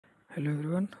Hello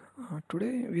everyone.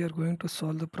 Today we are going to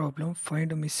solve the problem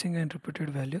find missing and repeated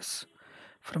values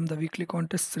from the weekly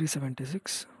contest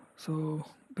 376. So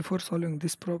before solving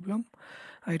this problem,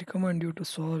 I recommend you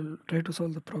to try to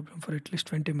solve the problem for at least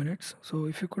 20 minutes. So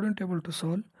if you couldn't able to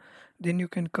solve, then you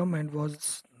can come and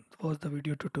watch the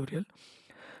video tutorial.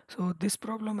 So this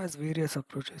problem has various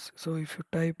approaches. So if you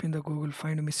type in the Google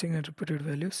find missing and repeated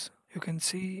values, you can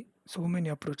see so many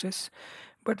approaches,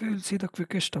 but we will see the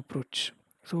quickest approach.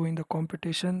 So in the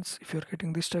competitions, if you're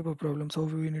getting this type of problem, so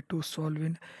we need to solve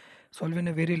in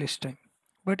a very less time.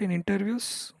 But in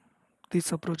interviews,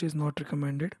 this approach is not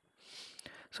recommended.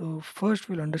 So first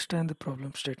we'll understand the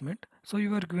problem statement. So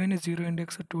you are given a zero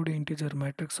index a 2D integer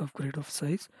matrix of grid of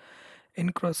size n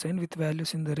cross n with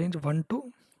values in the range 1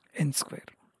 to n square.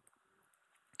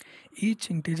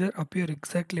 Each integer appear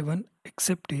exactly one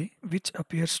except a which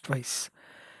appears twice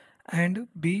and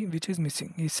b which is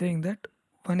missing. He is saying that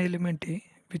one element a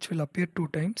which will appear two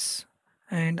times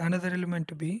and another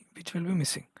element b which will be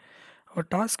missing. Our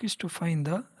task is to find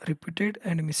the repeated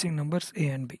and missing numbers a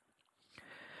and b.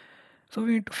 So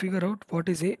we need to figure out what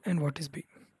is a and what is b.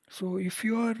 So if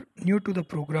you are new to the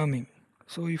programming,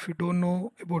 so if you don't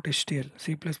know about HTL,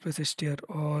 C++,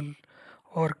 HTL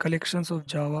or collections of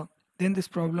Java, then this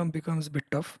problem becomes a bit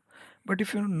tough. But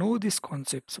if you know these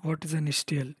concepts, what is an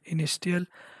HTL? In HTL,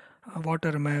 what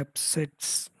are maps,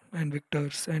 sets, and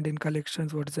vectors, and in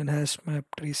collections, what is an hash map,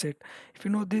 tree set. If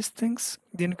you know these things,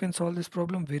 then you can solve this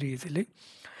problem very easily.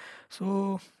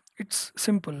 So it's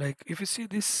simple. Like if you see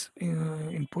this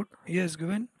input, here is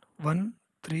given 1,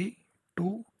 3,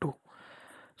 2, 2.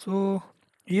 So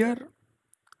here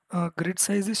grid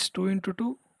size is 2 into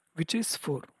 2, which is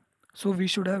 4. So we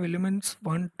should have elements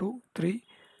 1, 2, 3,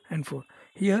 and 4.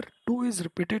 Here 2 is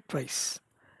repeated twice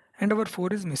and our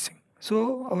 4 is missing.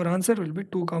 So our answer will be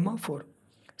 2 comma 4.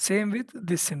 Same with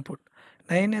this input.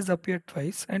 9 has appeared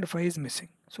twice and 5 is missing.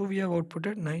 So we have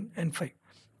outputted 9 and 5.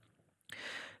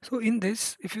 So in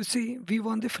this, if you see, we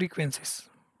want the frequencies.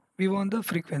 We want the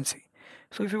frequency.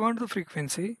 So if you want the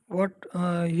frequency, what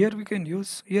here we can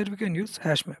use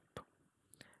hash map.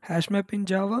 Hash map in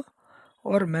Java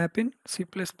or map in C++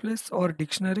 or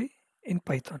dictionary in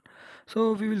Python.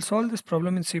 So we will solve this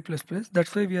problem in C++.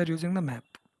 That's why we are using the map.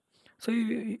 So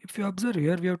if you observe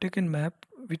here, we have taken map,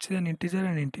 which is an integer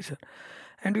and integer,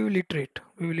 and we will iterate.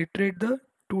 We will iterate the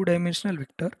two-dimensional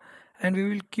vector, and we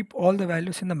will keep all the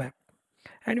values in the map.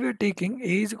 And we are taking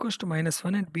a is equals to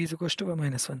 -1 and b is equals to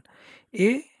 -1.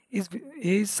 A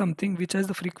is something which has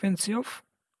the frequency of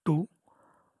 2,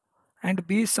 and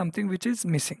b is something which is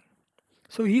missing.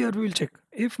 So here we will check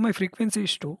if my frequency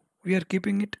is 2, we are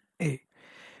keeping it a,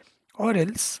 or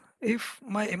else if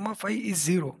my m of I is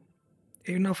 0.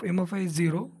 Even if m of I is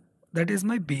 0, that is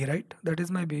my b, right? That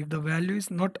is my b. If the value is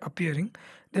not appearing,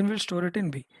 then we'll store it in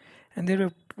b. And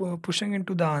then we're pushing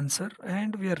into the answer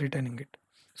and we are returning it.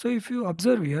 So if you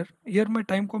observe here my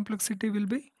time complexity will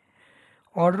be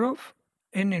order of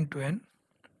n into n.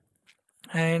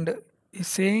 And is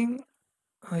saying,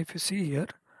 if you see here,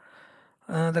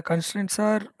 the constraints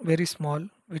are very small,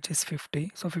 which is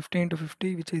 50. So 50 into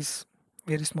 50, which is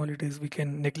very small, it is, we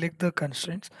can neglect the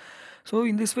constraints. So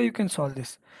in this way you can solve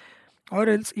this. Or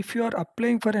else if you are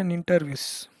applying for an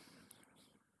interviews,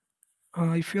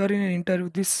 if you are in an interview,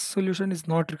 this solution is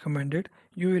not recommended.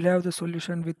 You will have the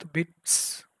solution with bit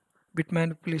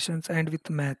manipulations and with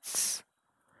maths.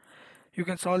 You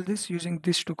can solve this using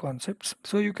these two concepts.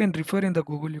 So you can refer in the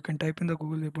Google, you can type in the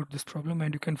Google about this problem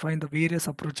and you can find the various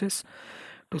approaches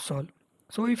to solve.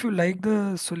 So if you like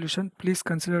the solution, please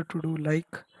consider to do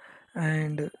like,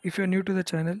 and if you are new to the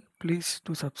channel, please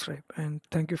do subscribe, and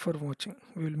thank you for watching.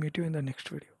 We will meet you in the next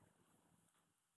video.